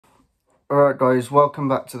Alright guys, welcome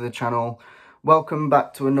back to the channel. Welcome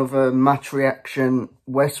back to another match reaction.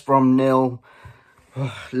 West Brom 0,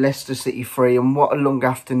 Leicester City 3, and what a long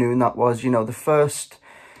afternoon that was. You know, the first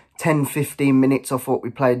 10-15 minutes I thought we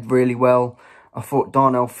played really well. I thought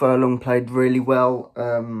Darnell Furlong played really well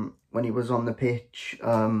when he was on the pitch.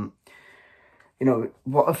 You know,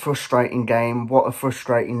 what a frustrating game, what a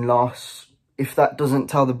frustrating loss. If that doesn't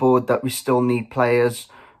tell the board that we still need players,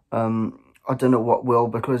 I don't know what will,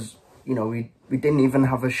 because you know, we didn't even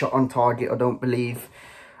have a shot on target, I don't believe.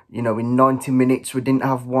 You know, in 90 minutes, we didn't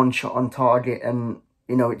have one shot on target. And,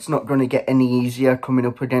 you know, it's not going to get any easier coming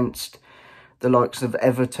up against the likes of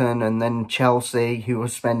Everton and then Chelsea, who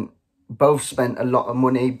have both spent a lot of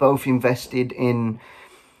money, both invested in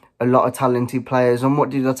a lot of talented players. And what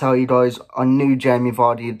did I tell you guys? I knew Jamie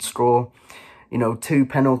Vardy would score. You know, 2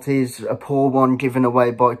 penalties, a poor one given away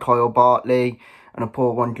by Kyle Bartley, and a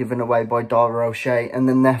poor one given away by Dara O'Shea. And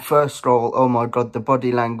then their first goal, oh my God, the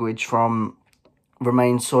body language from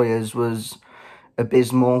Romain Sawyers was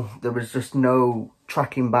abysmal. There was just no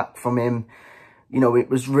tracking back from him. You know, it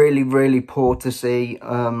was really, really poor to see.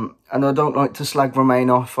 And I don't like to slag Romain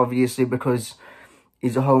off, obviously, because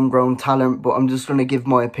he's a homegrown talent. But I'm just going to give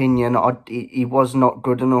my opinion. He was not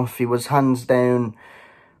good enough. He was hands down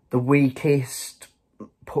the weakest,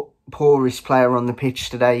 poorest player on the pitch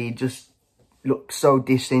today. He just looked so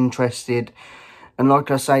disinterested, and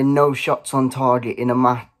like I say, no shots on target in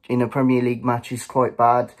a Premier League match is quite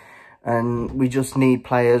bad. And we just need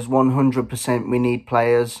players. 100% we need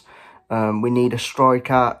players. We need a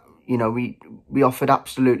striker. You know, we offered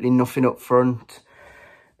absolutely nothing up front.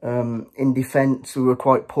 In defence, we were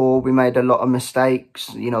quite poor. We made a lot of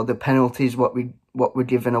mistakes. You know, the penalties, what we're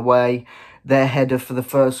giving away. Their header for the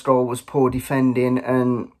first goal was poor defending,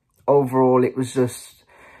 and overall it was just,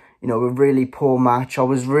 you know, a really poor match. I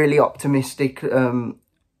was really optimistic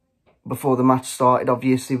before the match started,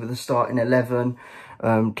 obviously, with the starting 11.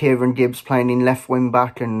 Kieran Gibbs playing in left wing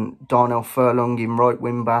back and Darnell Furlong in right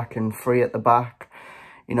wing back and 3 at the back.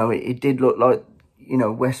 You know, it did look like, you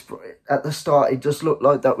know, at the start, it just looked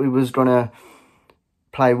like that we was going to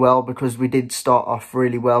play well, because we did start off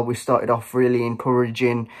really well. We started off really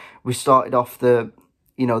encouraging. We started off the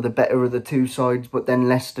better of the two sides, but then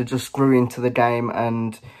Leicester just grew into the game,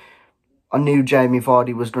 and I knew Jamie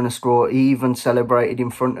Vardy was going to score. He even celebrated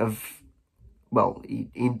in front of, well, he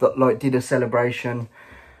did a celebration,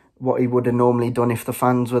 what he would have normally done if the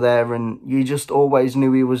fans were there. And you just always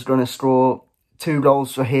knew he was going to score. 2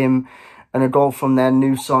 goals for him and a goal from their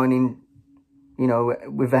new signing, you know,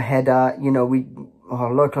 with a header. You know,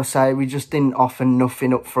 like I say, we just didn't offer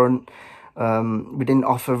nothing up front. We didn't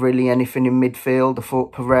offer really anything in midfield. I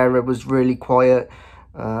thought Pereira was really quiet.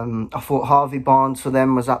 I thought Harvey Barnes for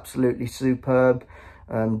them was absolutely superb.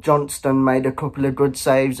 Johnston made a couple of good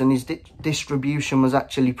saves, and his distribution was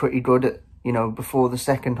actually pretty good you know, before the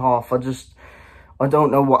second half. I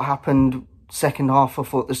don't know what happened second half. I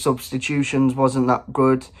thought the substitutions wasn't that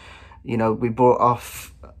good. You know, we brought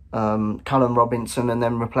off Callum Robinson and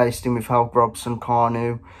then replaced him with Hal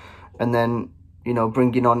Grobson-Carnu, and then, you know,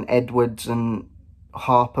 bringing on Edwards and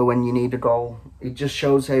Harper when you need a goal. It just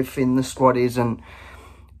shows how thin the squad is, and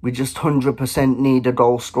we just 100% need a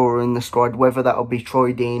goal scorer in the squad, whether that'll be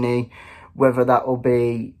Troy Deeney, whether that'll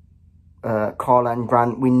be Karlan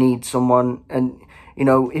Grant. We need someone. And, you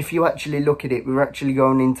know, if you actually look at it, we're actually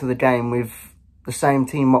going into the game with the same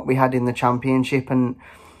team what we had in the Championship. And,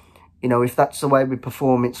 you know, if that's the way we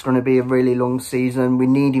perform, it's going to be a really long season. We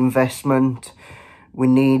need investment. We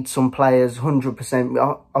need some players,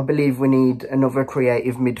 100%. I believe we need another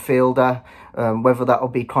creative midfielder, whether that'll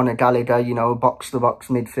be Conor Gallagher, you know, a box-to-box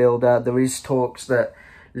midfielder. There is talks that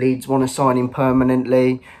Leeds want to sign him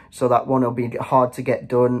permanently, so that one will be hard to get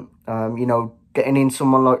done. You know, getting in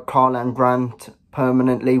someone like Karlan Grant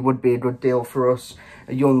permanently would be a good deal for us.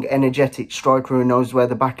 A young, energetic striker who knows where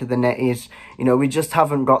the back of the net is. You know, we just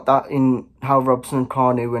haven't got that in Hal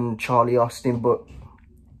Robson-Carnu and Charlie Austin, but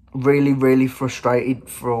really, really frustrated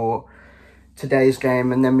for today's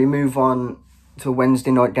game. And then we move on to a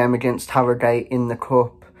Wednesday night game against Harrogate in the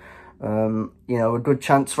Cup. You know, a good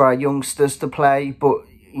chance for our youngsters to play, but,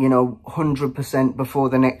 you know, 100% before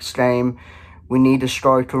the next game, we need a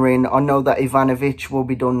striker in. I know that Ivanovic will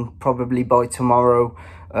be done probably by tomorrow.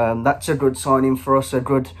 That's a good signing for us, a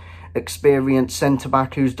good experienced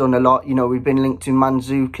centre-back who's done a lot. You know, we've been linked to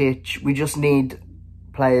Mandzukic. We just need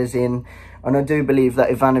players in. And I do believe that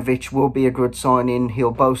Ivanovic will be a good signing. He'll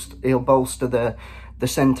bolster the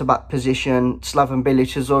centre-back position. Slaven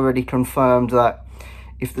Bilic has already confirmed that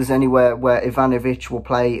if there's anywhere where Ivanovic will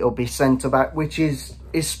play, it'll be centre-back, which is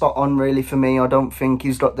spot on really for me. I don't think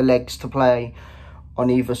he's got the legs to play on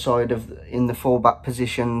either side of in the fullback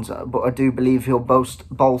positions, but I do believe he'll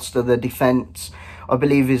bolster the defence. I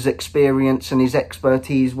believe his experience and his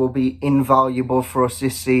expertise will be invaluable for us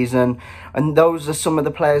this season, and those are some of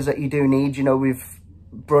the players that you do need. You know, with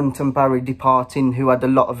Brunt and Barry departing, who had a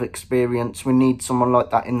lot of experience, we need someone like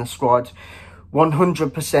that in the squad.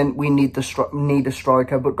 100% we need a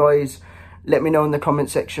striker. But guys, let me know in the comment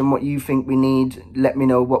section what you think we need. Let me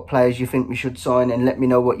know what players you think we should sign, and let me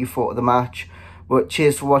know what you thought of the match. But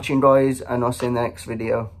cheers for watching, guys, and I'll see you in the next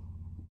video.